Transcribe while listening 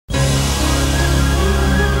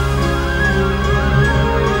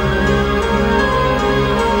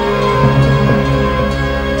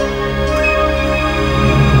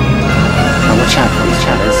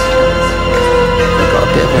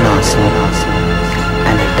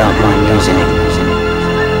don't mind using it.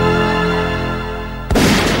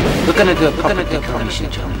 We're gonna do a proper decoration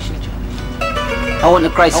job. I want the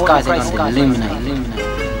grey skies in London illuminate.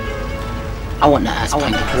 I want that ass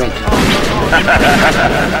painted red.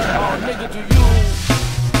 Nigga, do you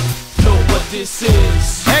know what this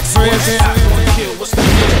is? X-rated. What's the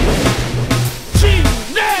deal?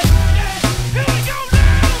 G-Net. Here we go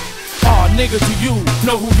now. Oh, nigga, do you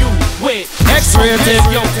know who you with? X-rated.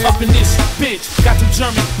 Yo, up in this bitch. Got them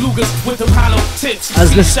German Lugers with them hollow tips.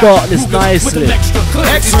 As let's start this nicely.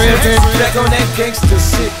 X-rated. Back on that gangster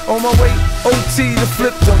shit. On my way, OT to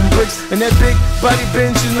flip them bricks. And that big body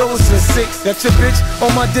bench, you know it's a 6. Got your bitch on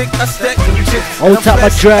my dick, I stack them chicks. Old top my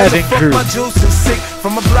driving crew. My juice is sick.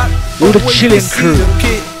 From a block, all the chilling crew.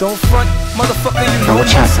 Don't front, motherfucker, you know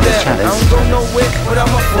watch out for the I don't go nowhere without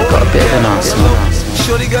my phone. Got a bit of an arsenal.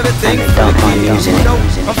 Shorty got a thing don't mind using it.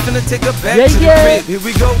 I'm finna take her back to the crib. Here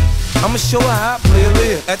we go. I'ma show her how I play a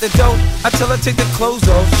live. At the door, I tell her take the clothes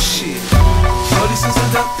off. Shit. Shorty since I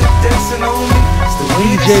left the dancing on me.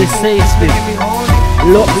 D.J.C making me horny.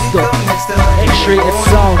 Lockstop. X-rated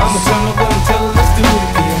sounds. I'ma turn over and tell her let's do it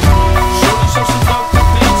again. Shorty so she got the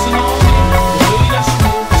dancing on me. The way that she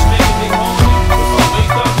move is making me horny. If I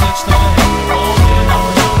wake up next time, I'ma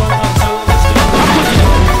turn over and tell her let's do it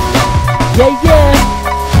again. Yeah.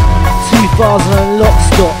 2000 and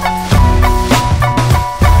Lockstop.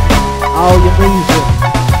 How you moving?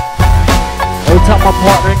 Hold tight my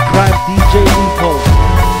partner in crime, DJ Lupo.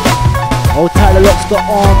 Hold tight the Lockstop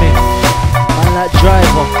army. Man like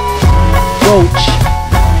Driver, Roach,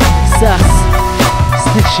 Sass,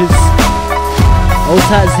 Snitches. Hold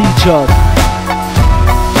tight Z-Chard.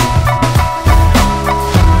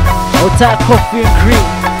 Hold tight Coffee and Cream.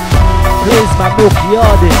 Please my Milky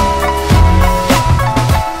Yardie.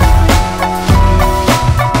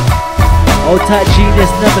 Old tight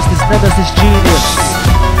Genius, Nemesis Genius.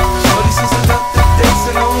 Shorty since I got the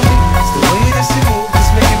dancing on me. It's the way that she move,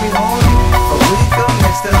 it's making me horny. If I wake up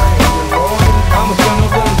next to her in the morning, I'ma turn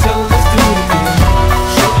over and tell her let's do it again.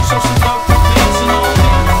 Shorty so she got the dancing on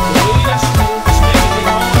me. The way that she move, it's making me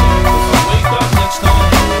horny. If I wake up next time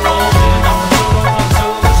in the morning, I'ma turn over and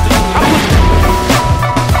tell her let's do it again.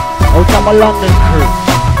 Old time my London crew.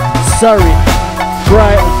 Surrey,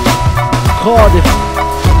 Brighton, Cardiff,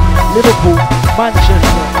 Liverpool,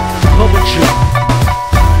 Manchester, Coventry,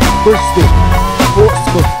 Bristol,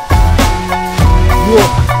 Portsmouth,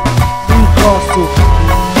 York, Newcastle,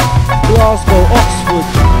 Glasgow, Oxford.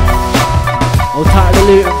 I'll take the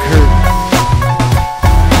Luton crew.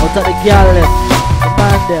 I'll take the Gallon, the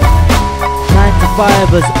Mandem,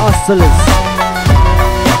 9-to-5ers, Hustlers.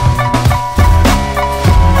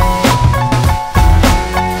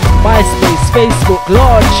 MySpace, Facebook,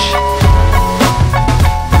 Large.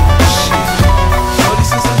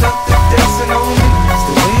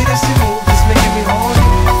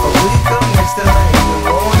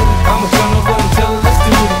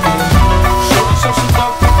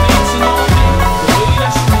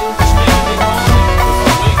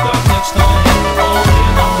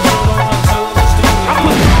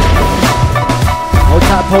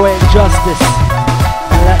 Poetic Justice,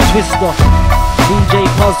 and that Twister, DJ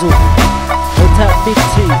Puzzle, Hotel Big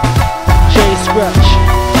T, J Scratch,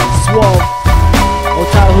 Suave,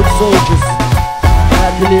 Hotel Hood Soldiers, and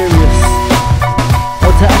that Delirious,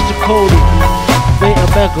 Hotel Ashton Cody, Beta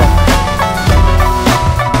Mega.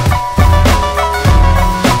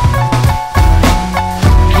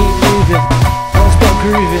 Keep moving, don't stop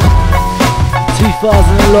grooving. 2000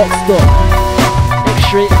 and Lockstop,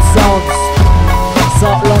 X-rated sounds.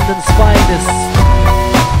 South London's finest.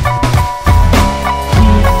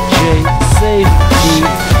 D.J.C.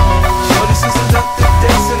 Shorty since I left the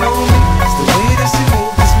dancing on me. It's the way that she move,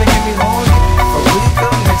 it's making me horny. If I wake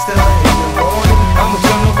up next to her in the morning, I'ma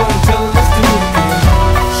turn over and tell her let's do it again.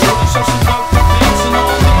 Shorty so she got the dancing on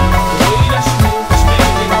me. The way that she move, it's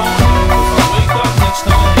making me horny. If I wake up next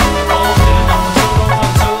time in the morning, I'ma turn over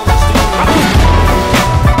and tell her let's do it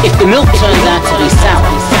again. If the milk turns out to be sour,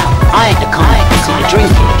 I ain't the kind to drink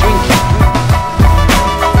it.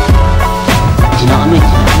 Do you know what I mean?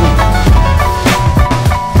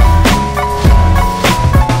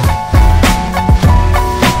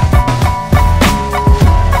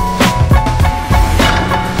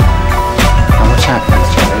 Now watch out for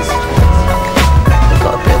these fellas. They've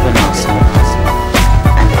got a bit of an arsenal,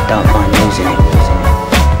 and they don't mind using it.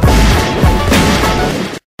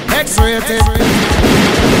 X-rated.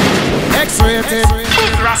 X-rated.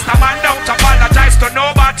 Rasta man don't apologize to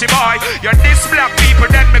nobody, boy. You diss black people,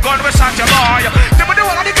 then me gun we shot your boy. Them do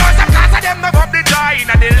all of the girls, cause of them no up the joy.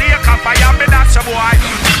 Inna the lake of fire, me that's your boy.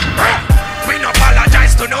 We no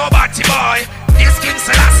apologize to nobody, boy. This King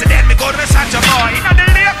Selassie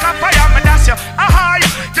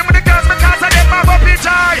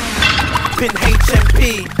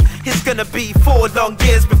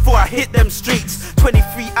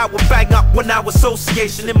 3-hour bang up, 1-hour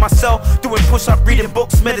association. In my cell, doing push-up, reading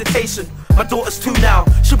books, meditation. My daughter's 2 now,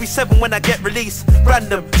 she'll be 7 when I get released.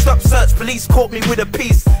 Random, stop search, police caught me with a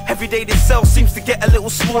piece. Every day this cell seems to get a little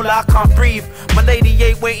smaller, I can't breathe. My lady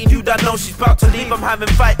ain't waiting, you don't know she's about to leave. I'm having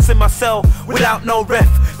fights in my cell without no ref.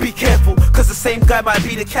 Be careful, cause the same guy might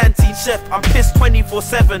be the canteen chef. I'm pissed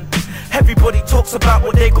 24/7. Everybody talks about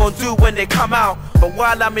what they gon' do when they come out. But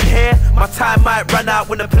while I'm in here, my time might run out.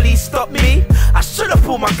 When the police stop me, I should've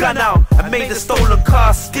pulled my gun out. I made a stolen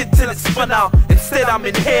car skid till it spun out. Instead I'm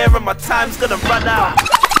in here and my time's gonna run out.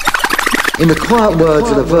 In the quiet words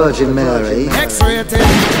of the Virgin Mary, X-rated.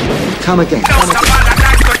 Come again. Don't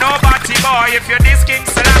apologize to no Batty Boy. If you're this King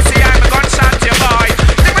Selassie, I'm gonna shot you, boy.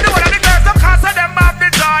 They will do all of the girls, of course, of them have the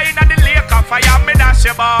joy. In the lake of fire, me dash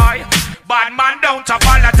you, boy. Bad man, don't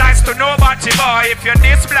apologize to no Batty Boy. If you're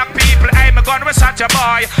this black people, I'm gonna shot you,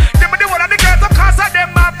 boy. They will do all of the girls, of course, of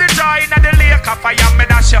them have the joy. In the lake of fire, me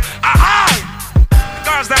dash you. Aha!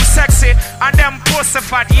 Girls them sexy and them pussy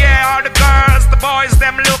fat. Yeah, all the girls, the boys,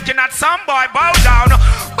 them looking at some boy. Bow down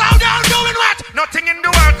doing what? Nothing in the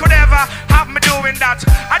world could ever have me doing that.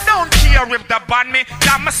 I don't care if they ban me.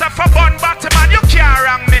 Damn myself a bun bottom man, you can't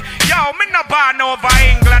wrong me. Yo, me no born over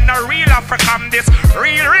England, no real African this.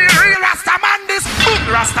 Real Rasta man this.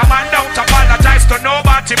 Rasta man, don't apologize to no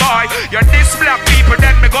Batty Boy. You're this black people,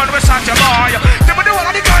 then me gun with such a boy. They do all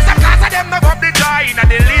of the girls, them cause of them me up the joy. In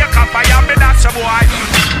the lake of fire, me that's a boy.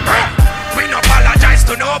 We no apologize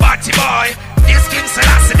to no Batty Boy. This King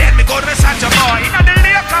Selassie, then me go to such a boy. In the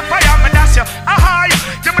lake of fire, me dash you. Aha,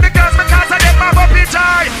 give me the girls because of them have up the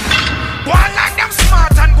joy. Go on like them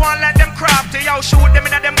smart and go on like them crafty. Yo, shoot them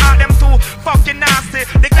in them heart, them too fucking nasty.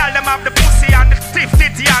 The girl them have the pussy and the stiff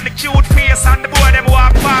titty and the cute face and the boy them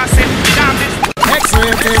walk past it. Damn this.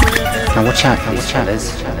 Now watch out,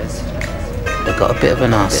 they've got a bit of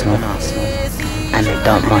an arsenal and they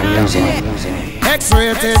don't mind losing it.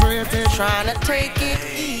 X-rated. Trying to take it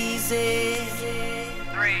easy.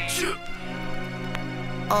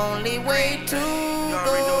 Only way to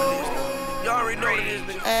go.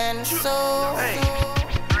 And so,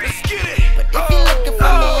 but if you're looking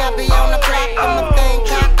for me, I'll be on the block. I'm a thing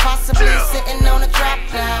cop, possibly sitting on a trap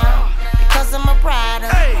now. Because I'm a rider.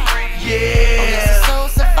 Oh, yes, a soul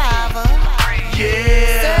survivor. So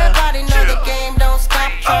everybody know the game don't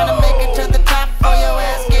stop. Trying to make it to the top or your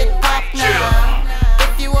ass get popped now.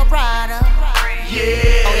 If you a rider. Oh,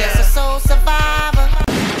 yes, a soul survivor.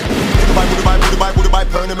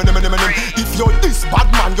 If you're this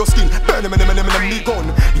bad man, your skin burn me gun.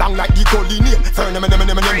 Long like the gully name.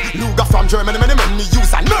 Luga from Germany, me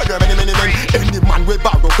use and murder. Any man will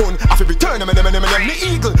borrow gun, I feel return. Me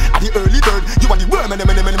eagle at the early bird. You want the worm.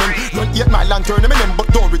 Run 8 mile and turn but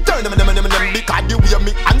don't return. Because the way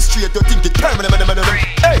me and straight, you think it permanent.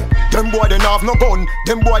 Hey, them boy they have no gun,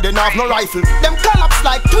 them boy they have no rifle. Them collapse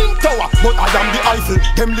like Twin Tower, but I am the Eiffel.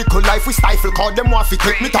 Them little life we stifle, cause them want to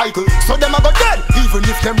take me title. So them I go dead, even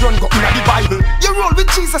if them run go in the Bible. You roll with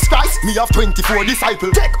Jesus Christ, me have 24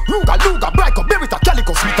 disciples. Take Ragga, Bragga, Berita,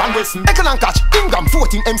 Calico, Smith and Wesson, Echo and Catch, Ingham,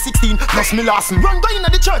 14, M16, plus me Larson. Run by in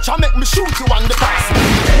the church and make me shoot you on the pass.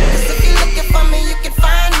 If you're looking for me, you can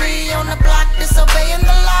find me on the block, disobeying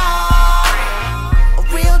the law. A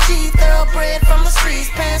real G, thoroughbred from the streets,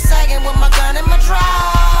 pants sagging with my gun in my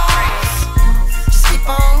drawers. Just keep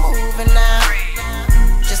on moving now.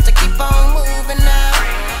 Just to keep on moving now.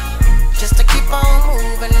 Just to keep on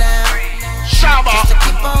moving now. Shabba, just to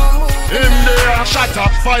keep on moving in now. there, shatter,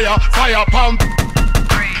 fire pump.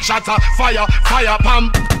 Shatter, fire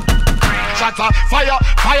pump. Shatter, fire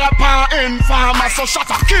pump in farmer. So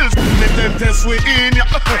shatter kills, let them test we in ya.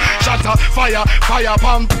 Shatter, fire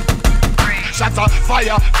pump. Shatter,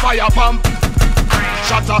 fire pump.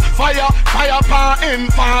 Shatter, fire pump in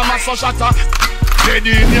farmer. So shatter. Dead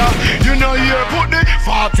in ya, you know you put the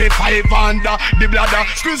 45 under the bladder.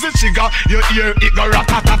 Squeeze the trigger, you hear it go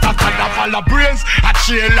rat-a-tat-a-tat. Fall of brains, a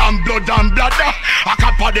trail and blood and bladder. A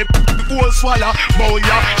cap of the whole swallow, bow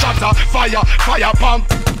ya. Shatter, fire pump.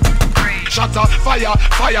 Shatter, fire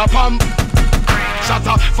pump.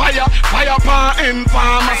 Shatter, fire pump in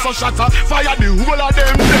farmer. So shatter, fire the whole of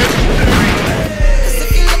them dead. Cause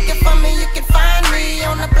if you're looking for me, you can find me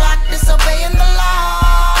on the block, disobeying the law.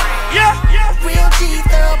 Real G,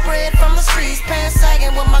 thoroughbred from the streets, pants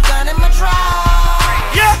sagging with my gun in my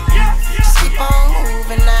drawers. Just keep on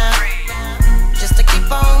moving now. Just to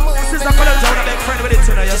keep on moving now.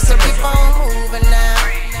 Just to keep on moving now.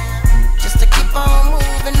 Just to keep on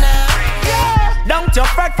moving now. Don't you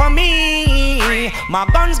fret for me. My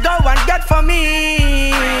guns go and get for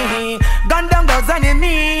me. Gun down those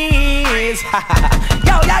enemies.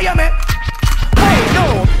 Yo, me. Hey,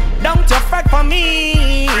 no. Don't you perfect for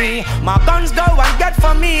me. My guns go and get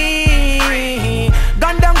for me.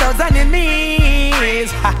 Gun down those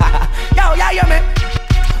enemies. Yo, yeah, you me.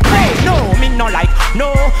 Hey, no, me no like,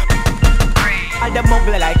 no. All them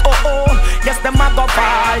muggle like, oh oh. Yes, them a go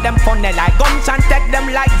fall. Them funny like guns and take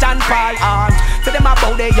them like John Paul. So them a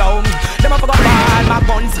bow they young. Them a go fall my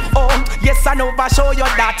guns. Oh, yes, I know, but show you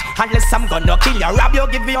that. Unless I'm gonna kill you, rob you,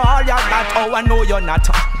 give you all your that. Oh, I know you're not.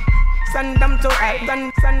 Send them to hell,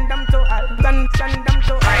 send them to hell, send them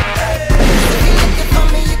to hell. If you're looking for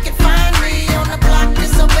me, you can find me on the block,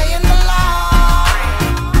 disobeying the law.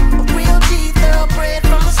 A real G, thoroughbred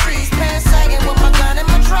from the streets, pants sagging with my gun in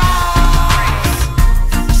my drawers.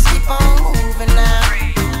 Just keep on moving now.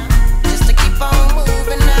 Just to keep on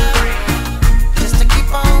moving now. Just to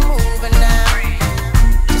keep on moving now.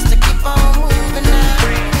 Just to keep on moving now.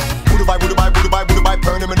 Budubai,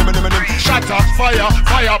 burn him. Shatter, fire,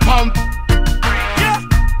 pump. Yeah,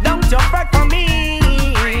 don't you fret for me.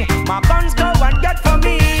 My guns go and get for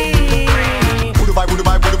me. Budubai,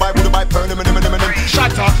 burn him.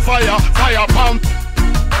 Shatter, fire, pump.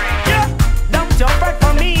 Yeah, don't you fret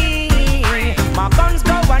for me. My guns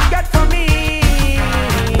go and get for me.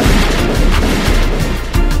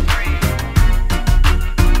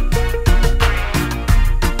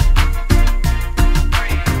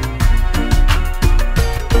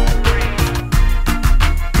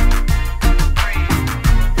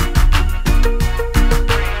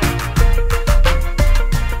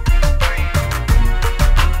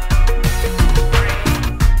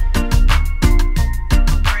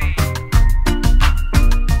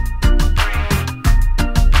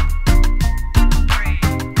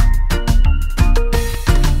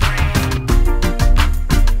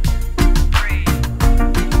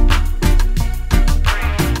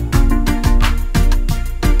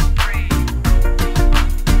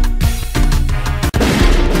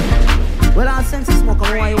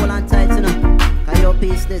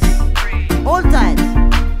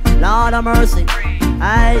 Mercy,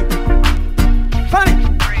 aye. Follow me.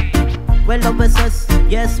 Well, love me says,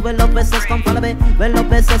 yes. Well, love me says, come follow me. Well,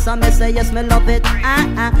 love me says, I may say yes, me love it.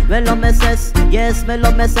 Well, love me says, yes. Me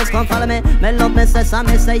love me says, come follow me. Me love me says, I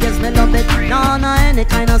may say yes, me love it. No, any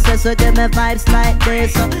kind of sense, so give me vibes like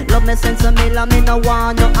this. Love me sense of me, love me no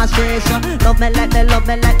one, no ashes. Love me like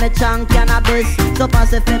me chunk cannabis. So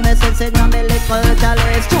pass it for me, sense it, me little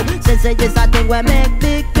chalice. Since it is a thing we make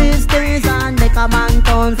big business and make a man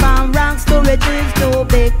turn from ranks to riches to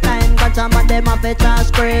big time. Gotcha man, them a fit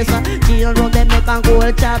trash grace. Chill road, them make and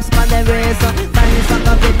gold chaps on them race. Find some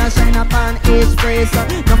of it and shine upon each face.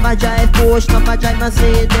 No for drive push, no for drive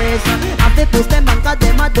Mercedes. After push them and cause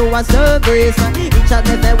them a do a service. Each and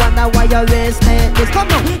every wonder why you race me. This come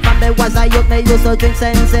now, from me was a youth, me used to drink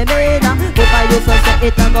Sensimida. Hope I used to say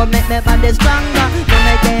it and go make me body stronger. No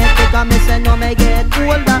me get bigger, me say no me get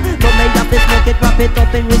older. But me have to smoke it, wrap it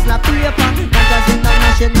up in Whistler paper. Guttage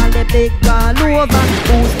international, the big all over.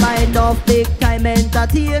 Who's my love, big time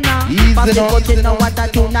entertainer. From the coaching now what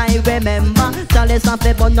that tune I remember. Charles and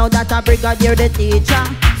Febo now that a brigadier the teacher.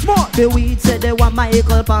 Smoke the weed say they want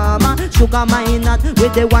Michael Palmer. Sugar Minot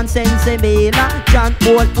with the one Sensimila. John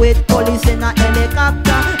Holt with police in a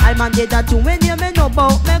helicopter. I man did that too many me know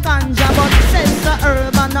about me ganja. But sense a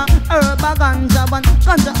urban ganja. One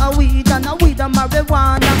ganja a weed and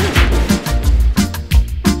marijuana.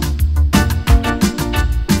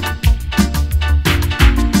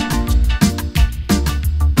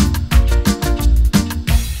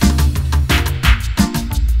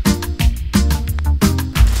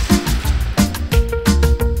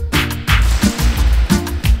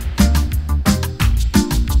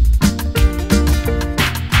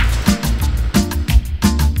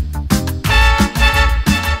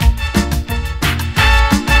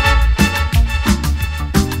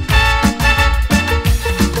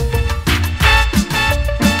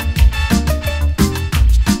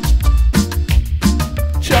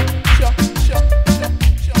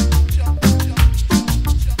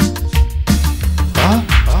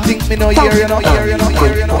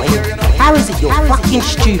 How is it your fucking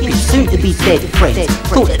stupid, soon-to-be dead friends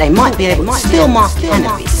thought that they might be able to steal my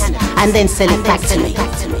cannabis and then sell it back to me?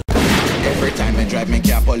 Every time I drive me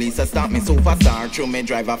car, police stop me superstar. Through me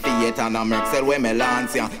drive a Fiat and a Merc sell where me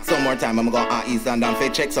lance ya. Some more time I'm go to East and down fi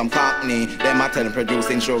check some cockney. Them a tell them produce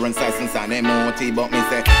insurance license and MOT, but me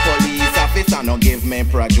say police officer no give me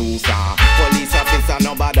producer. Police officer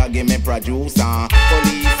no bother give me producer.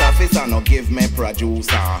 Police officer no give me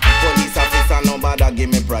producer. Police officer no bother give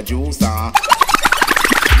me producer.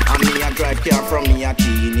 And me a drive car from me a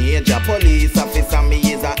teenager. Police officer,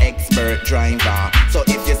 me is a expert driver. So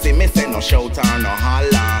if you see me, say no shout or no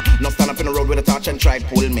holler. No stand up in the road with a torch and try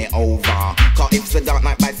pull me over. Cause if it's a dark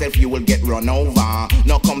night by self, you will get run over.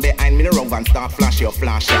 No come behind me the road and start flash your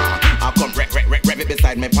flasher. I come rev it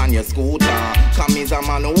beside me pan your scooter. Cause me's a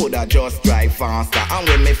man who woulda just drive faster. And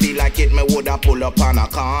when me feel like it, me woulda pull up on a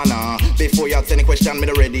corner. Before you ask any question, me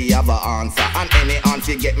already have a answer. And any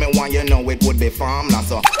answer you get me one, you know it would be farmland.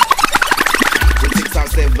 So with 6 or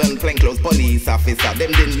 7 plainclothes police officer,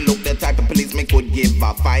 them didn't look the type of police me could give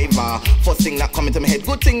a fiver. First thing that come into my head,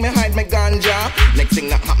 good thing me hide my ganja. Next thing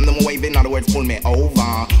that happen, them wave, in other words, pull me over.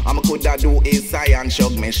 And me coulda do is sigh and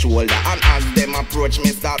shrug me shoulder. And as them approach me,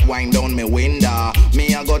 start wind down me window.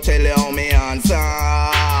 Me I go tell you how me answer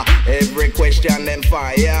every question them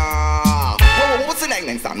fire. What's the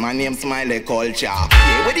name, son? My name's Smiley Culture.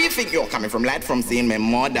 Yeah, where do you think you're coming from, lad? From seeing my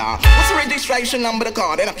mother. What's the registration number of the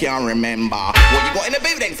car? Then I can't remember. What you got in the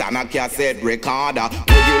building, son? I can't say Ricardo.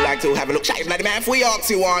 Would you like to have a look? Shave bloody man, if we ask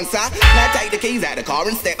you answer. Now take the keys out of the car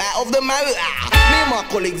and step out of the motor. Me and my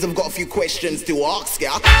colleagues have got a few questions to ask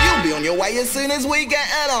ya. You'll be on your way as soon as we get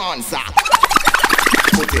an answer.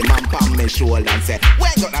 Put him man on my shoulder and say, we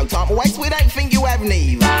ain't got no time to waste, we don't think you have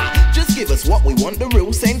neither. Just give us what we want, the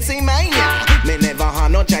real sensei mania. Me never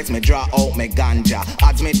had no chance, me draw out me ganja.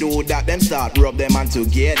 As me do that, them start rub them on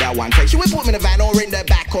together. One say, should we put me in the van or in the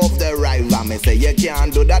back of the river? Me say, you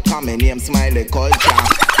can't do that, cause me name Smiley Culture.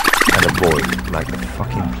 And a boy like the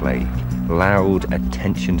fucking plague. Loud,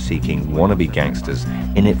 attention-seeking wannabe gangsters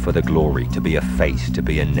in it for the glory, to be a face, to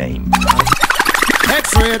be a name.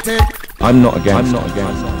 X-rated. I'm not a gangster.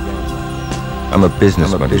 I'm a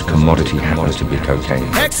businessman whose commodity happens to be cocaine.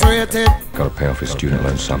 X-rated. Gotta pay off his student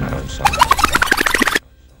loan somehow.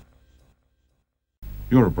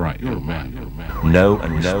 You're a bright young man. Know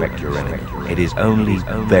and respect your enemy. It is only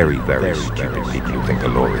very, very stupid people who think the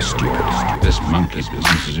law is stupid. This monkey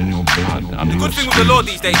business is in your blood. The good thing with the law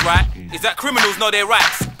these days, right, is that criminals know their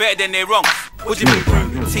rights better than their wrongs. What do you mean,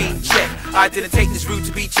 routine check? I didn't take this route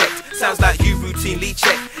to be checked. Sounds like you routinely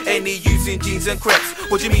check any using jeans and crepes.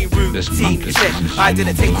 What do you mean, routine check? I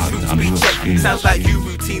didn't take this route to be checked. Sounds like you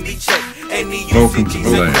routinely check any using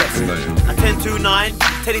jeans and crepes. At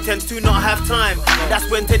 10-9, Teddy tends to not have time. That's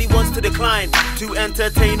when Teddy wants to decline to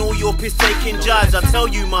entertain all your piss-taking jibes. I tell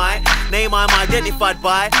you my name I'm identified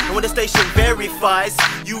by, and when the station verifies,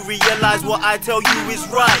 you realize what I tell you is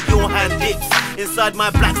right. Your hand dips inside my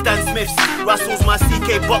black Stan Smiths, rustles my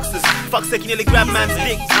CK boxers. Fuck's sake, nearly grab man's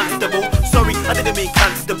dick. Constable, sorry, I didn't mean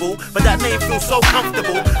constable, but that name feels so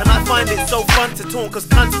comfortable, and I find it so fun to taunt, cause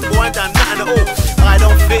constable ain't done nothing at all. I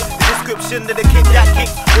don't fit the description of the kid that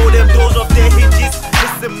kicked all them doors off their hinges.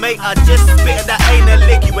 Listen mate, I just spit that ain't a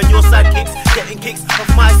lick. You and your sidekicks getting kicks off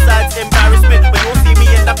my side's embarrassment. When you'll see me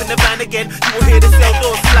end up in the van again, you will hear the cell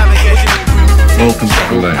door slam again. Welcome to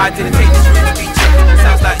the land. I didn't take this route to be checked.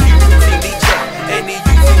 Sounds like you routinely check any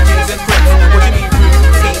using jeans and crepes. What do you mean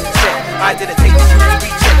routine check? I didn't take this route to be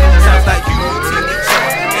checked. Sounds like you routinely check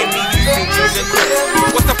any using jeans and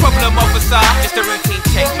crepes. What's the problem, officer? Just a routine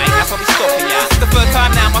check, mate. That's what we stopping ya. It's the third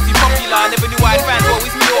time now, must be popular. Never knew I had fans,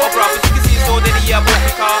 always me autograph. As you can see, it's already I bought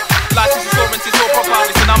me car. License, insurance is all proper.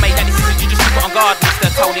 Listen, I made that decision, you just keep it on guard.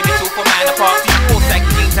 Mr. Tony Mitchell for Man Apart. See, you poor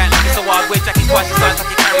saggy jeans out like it's a wild. Wear jacket twice the size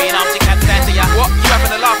like you're carrying arms. You can't stand to ya. What? You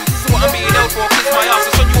having a laugh? This is what I'm being held for. Kiss my ass.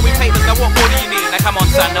 I saw you all with papers. Now what more do you need? Now come on,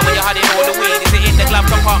 son. Now when you're hiding all the weed, is it in the glove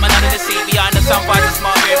compartment under the seat? Behind the sun, visor,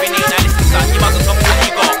 smart hearing need. Now listen, son, you must have told me what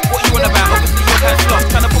you got. What you on about? Obviously your pants locked.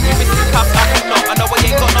 Trying to put me business in cuffs. I think not. I know I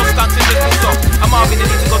ain't got no stunts and just piss off. I'm Marvin and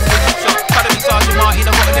need to go to the chip shop. Try to be Sergeant Martin.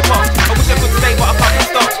 I got in the box. I wish I could stay, but I can't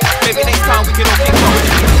stop. Maybe next time we can all kick off.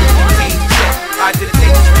 Routine check. I didn't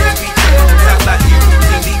take this route to be checked. Sounds like you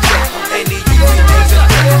routinely check any using jeans and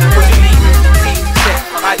crepes. What do you mean routine check?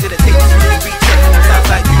 I didn't take this route to be checked. Sounds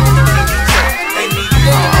like you routinely check any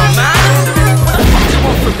using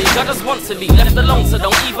from me, God just wants to leave, left alone, so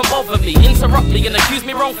don't even bother me. Interrupt me and accuse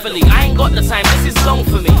me wrongfully. I ain't got the time, this is long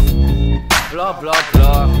for me. Blah blah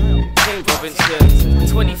blah. King Robinson,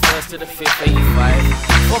 21st to the 5th,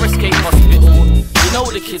 85. Forest Gate Hospital. You know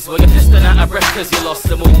the kids were, you're pissed and out of breath cause you lost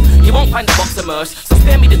them all. You won't find the box of merch, so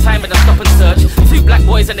spare me the time and I stop and search. 2 black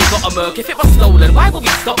boys and they got a murk. If it was stolen, why would we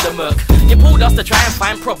stop the murk? You pulled us to try and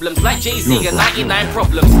find problems, like Jay-Z and 99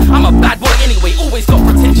 problems. I'm a bad boy anyway, always got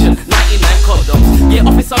protection, 99 condoms. Yeah,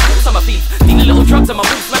 officer, boots, I'm a thief. Need a little drugs and my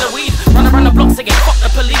boots smell of weed. Run around the block singing, fuck the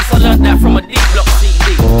police. I learned that from a D-Block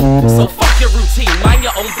CD. So fuck your routine, mind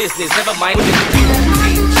your own business, never mind the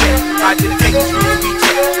routine check. I didn't take this route to be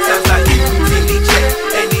checked. Sounds like you routinely check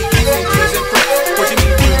any using jeans and crepes. What do you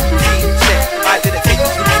mean routine check? I didn't take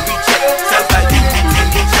this route to be checked. Sounds like you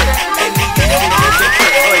routinely check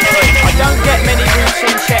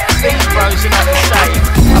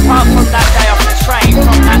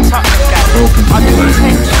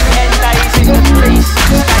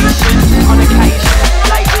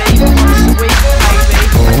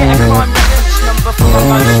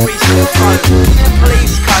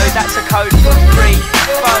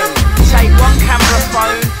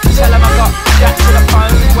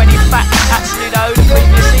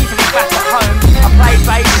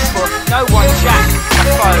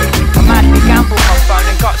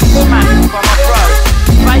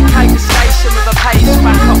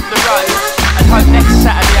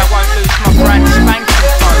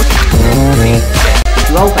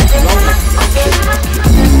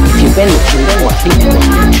bend the truth, or I think you want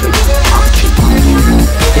the truth, I'll keep.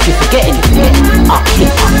 If you forget anything, I'll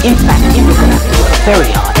keep. In fact, you're gonna have to work very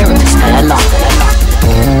hard to stay alive.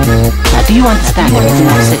 Now, do you understand everything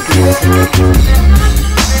I said?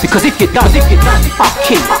 Because if you don't, I'll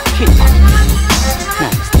kill. Now,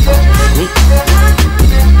 sweet,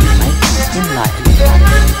 enlighten me.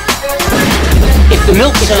 If the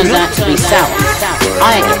milk turns out to be sour,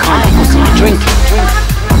 I ain't the kind of person to drink it.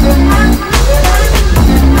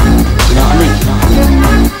 You know what I mean?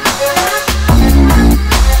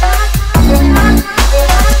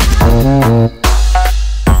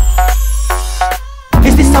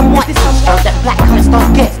 Is this some white stuff that black cunts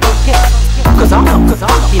don't get? Cause I'm not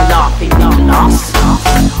fucking laughing at the last.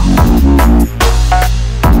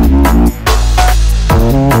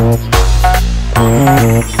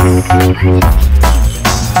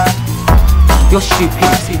 Your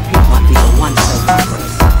stupidity might be the one so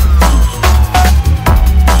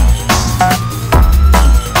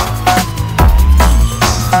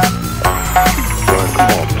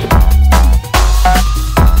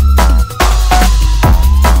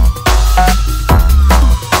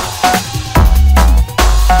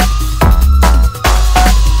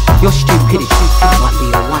your stupidity might be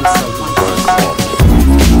a one so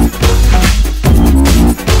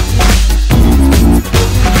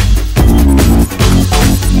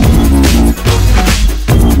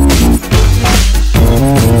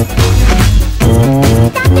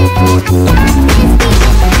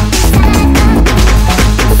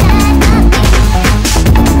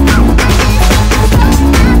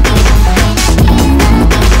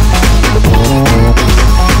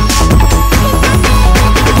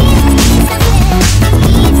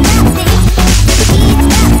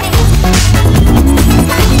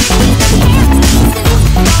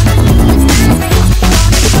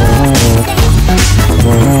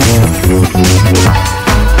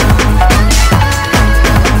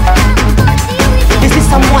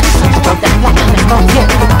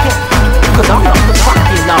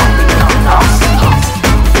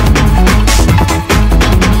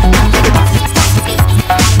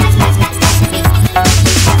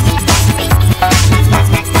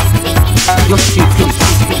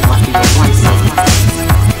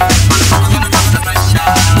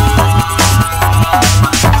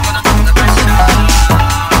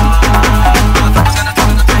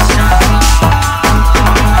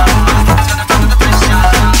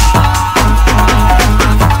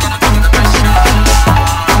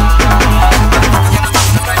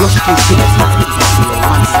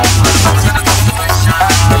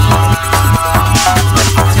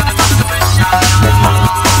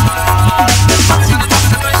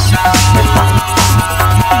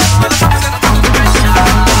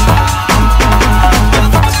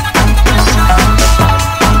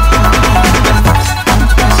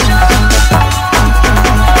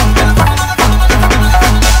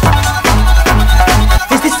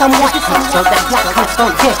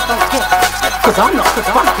cause I'm not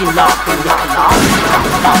fucking laughing at the last.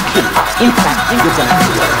 In fact, you're gonna have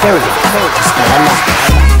to work very hard to stay alive.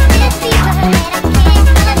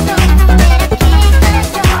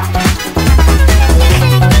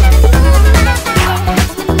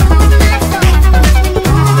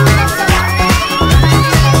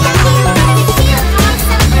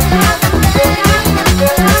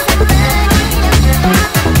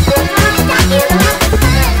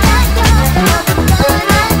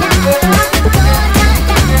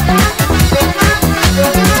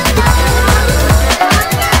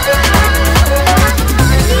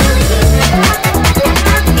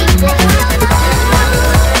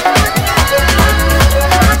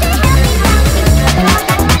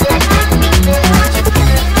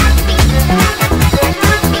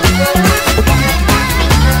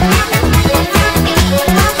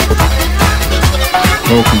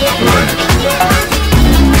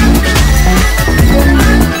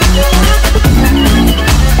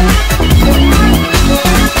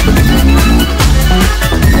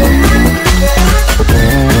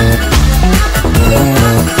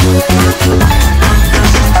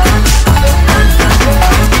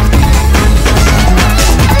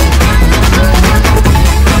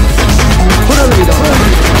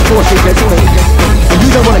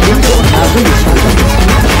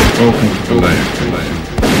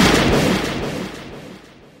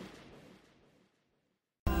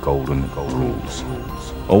 Golden rules.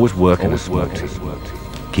 Always work in a small team.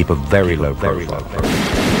 Keep a very low profile.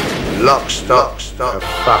 Lock, stock,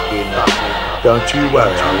 fucking. Don't you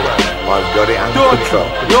worry, I've got it under control.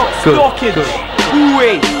 Stockage.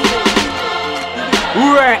 Wait.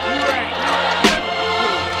 Right.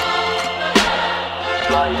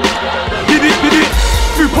 Did it.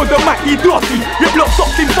 Soup on the mic, he dirty. Rip lock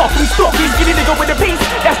socks in far from stock. He's giving nigga with the pace,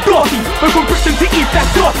 that's dirty. But from Brixton to East,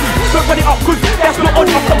 that's dirty. Don't run it up, cause that's not on.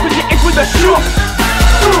 I'm stopping your edge with a shot.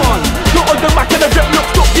 Not on the mic and the rip lock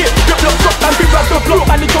stop, yeah. Rip lock stop and big up the block.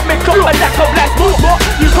 Man, it got make up and that's a black sport. What?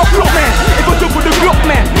 You got block, man. If I jump with the block,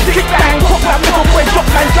 man. Kick bang, cock man, make a boy drop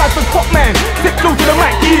man, drive for cock man. Step low to the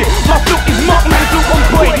mic, yeah. My flow is mark man, flow on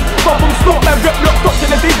point. Far from stop man, rip lock stop to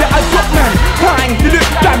the days that I drop man. Time, you look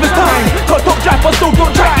driver's time. Cause top driver, so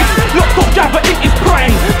don't try it. Lock top driver in his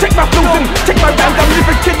prime. Check my flows and check my rhymes, I'm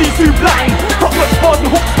living kidneys too blind. Top watch bars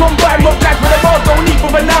and hooks combine. Rock guys with the bars, don't need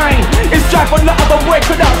for a 9. It's drive on the other boy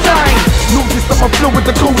could outshine. Notice that my flow with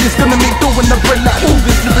the coldest, gonna make dough in the bread like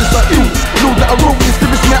Hovis. Lyrics are ill, know that I roll this.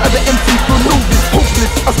 Lyrics matter, the MC feel novice.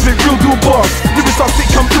 Hopeless, I spit real dual bars. Lyrics are sick,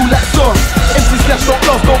 come through like stars. MC slash don't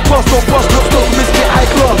lost, don't pass, don't bust, don't stop, miss get high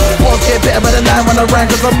class. Bars get better by the line when I rhyme,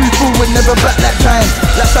 cause I move forward, never back that time.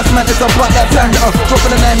 Like that's man, it's about that time that I'm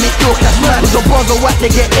dropping the line, make your cash man. Cause the bars are whack,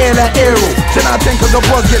 they get air like aero. 10 out of 10 cause the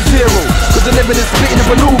bars get 0. Cause the living is spitting it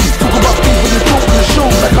below me. Talk about things when you talk on the show,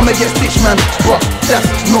 like I'ma get stitched man. But that's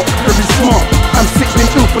not very smart. I'm sick, been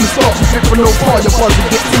ill from the start. Spit for no part, your bars will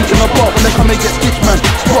get sinking apart when they come and get stitched man.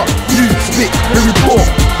 But you spit very poor.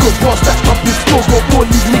 Good bars stacked up in store, got all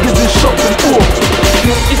these niggas in shock and awe.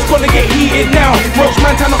 It's gonna get heated now. Roach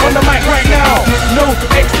man turn up on the mic right now. No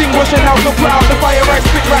extinguishing out, so put out the fire right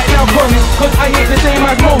spit right now. Cause I ain't the same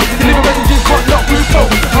as most. Deliver messages but not through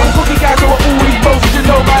toast. I'm cooking guys who are always boast. You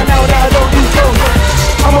know by now that I don't do toast.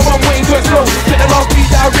 I'm a one waiting to explode. Check the last beat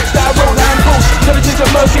that I ripped, that I roll, that I'm cold. Never change the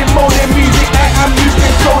mercy mode and music that I'm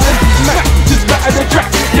using. Soul and smack, just batter the track.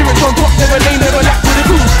 Lyrics on top, never lame, never lack with the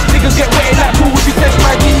cool. Niggas get wetted like pool. If you test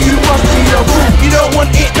my team, you must be a fool. You don't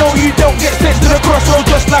want it, no, you don't get sent to the crossroad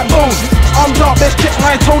just like bones. I'm dark, let's check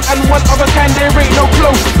my tone and one other kind, there ain't no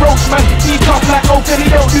close. Roast man, he's tough like oak and he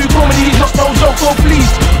don't do comedy, he's not no joke, so please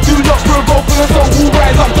do not provoke for the soul who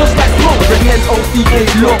rise up just like smoke. Bring N-O-C-A,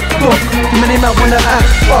 lock, lock. Too many men wanna act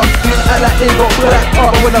up, act like they got black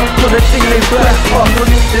up. When I put a thing, they black up.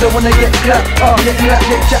 They don't wanna get clapped up, get clapped,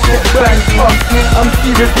 get jacked, get banged up. I'm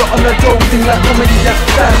serious, not on the dope thing like comedy, just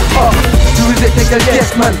stand up. Who is it, take a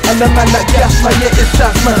guess man, I'm the man that gas man, yeah it's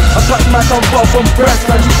that man. I touch my down bar from brass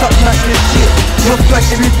man, you touch my shit. Look like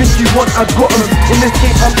everything you want, I got 'em. In this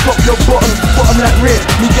game, I'm top, your bottom. Bottom like red,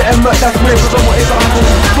 me getting murked, that's weird. Cause I'm what is I'm going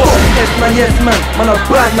to stop. Yes man, man a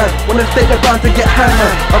bad man. Wanna stay the ground to get hand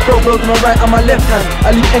man. I throw blows on my right and my left hand. I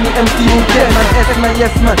leave any MC who care man.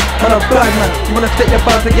 Yes man, man a bad man. You wanna stay the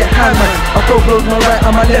ground to get hand man. I throw blows on my right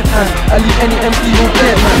and my left hand. I leave any MC who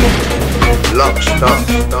care man. Lock, stock,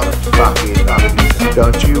 fucking up.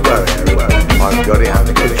 Don't you worry, I've got it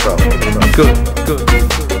under control. Good.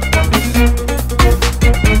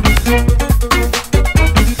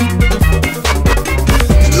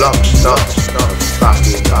 Lock, stock,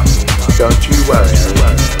 fucking up. Don't you worry,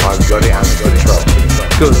 I've got it under control.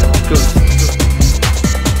 Good.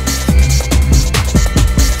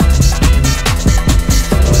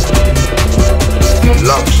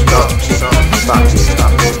 Lock, stock, fucking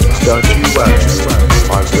up. Don't you worry,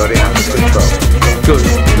 I've got it under control. Good.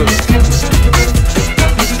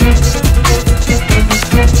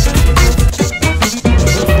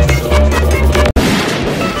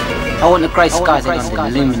 I want the grey skies in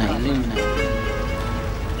London illuminate.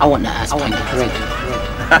 I want that as King Parade.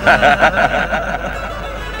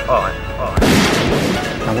 Alright.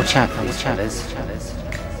 Now watch out,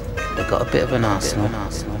 they've got a bit of an arsenal,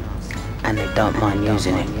 and they don't mind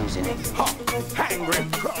using it.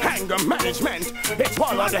 Anger management. It's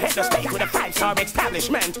one on the head of state with a 5-star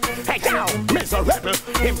establishment. Hey now, miserable,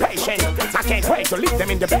 impatient. I can't wait to leave them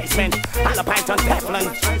in the basement. Alapine on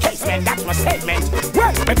Teflon, casement, that's my statement.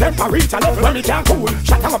 Well, my temper reach a level when we can't cool.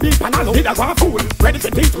 Shut down a beat and I know it a one fool. Ready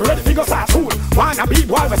to teach me, ready to go start school. Wanna be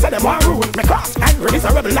boy, we say them one rule. Me cross, angry,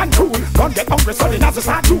 miserable and cool. Gun get hungry, so they not to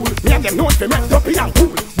start rule. Me and them know if they make up and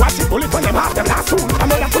cool. Watch it bullet when them half them last school. I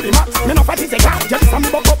made them to the max, me no fight is a car. Just some me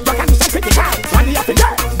buck up, you can do some critical. Money up in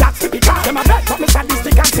there, that's typical. Them a bet, but me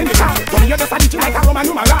sadistic and cynical. When the other side itchy like a Roman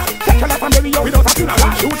numeral. Take your life and bury you without a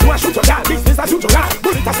funeral. Shoot you and shoot your gal, this is a usual.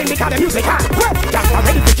 Bullet a cynical, the musical. Well, just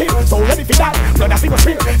ready to kill, so ready to die. Blood a figure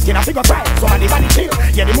spill, skin a figure cry. So many body chill,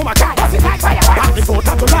 yeah the mama cry. What's it like fire? Got the foot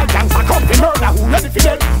up to light, gangsta come to murder. Who ready for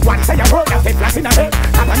dead? One say a word, I'll take flash in a head.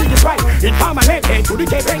 Have a niggas right, in farmer land, head to the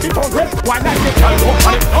cave, ready to red. Why not get tell, don't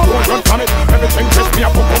panic, don't run from it. Everything just me a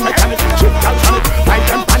pump on mechanic. Chip gal panic, fight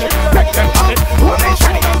them panic, make them panic. Don't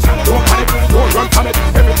mention it, don't panic, don't run from it.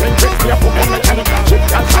 Everything just me a pump on mechanic. Chip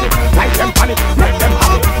gal panic, fight them panic, make them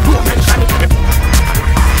panic. Don't mention it.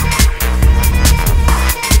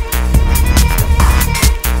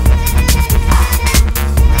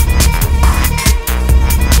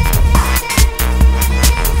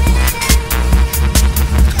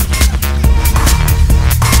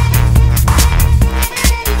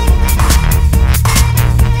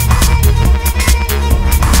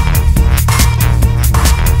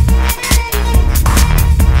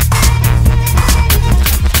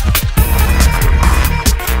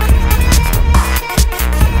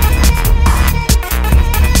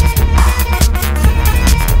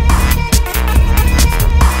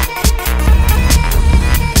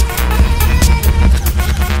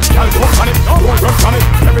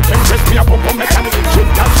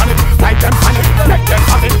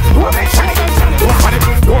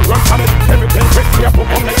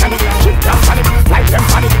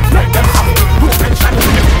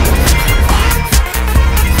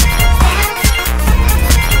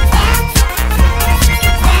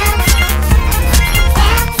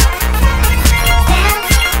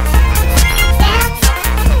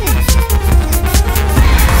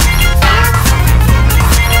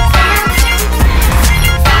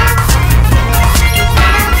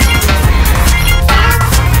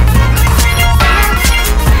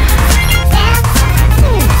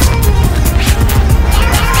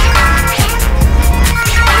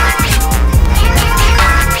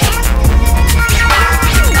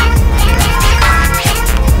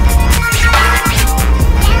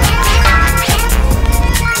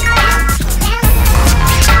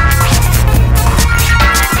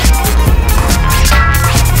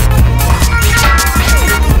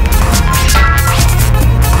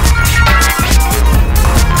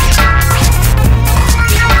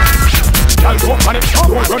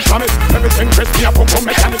 Everything crispy, a pum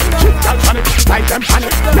mechanic. Shit, girl, panic, like them panic.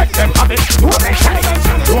 Make them have it, no mechanic.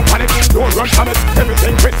 Don't panic, don't run from it.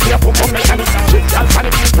 Everything crispy, a pum mechanic. Shit, girl,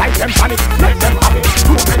 panic, like them panic. Make them have it,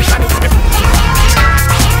 no mechanic.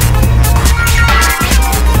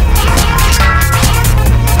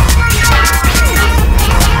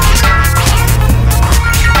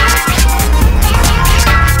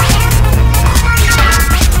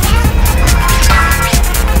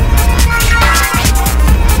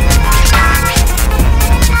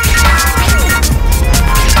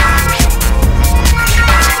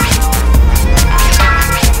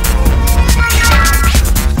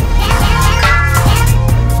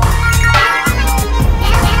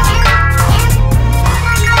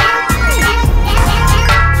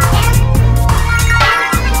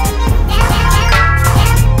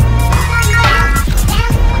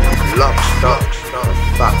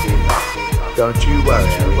 Don't you worry,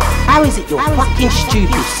 Harry. How is it your fucking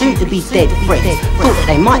stupid, soon-to-be dead friends thought that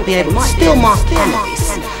they might be able to steal my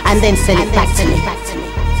cannabis and then sell it back to me?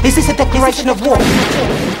 Is this a declaration of war?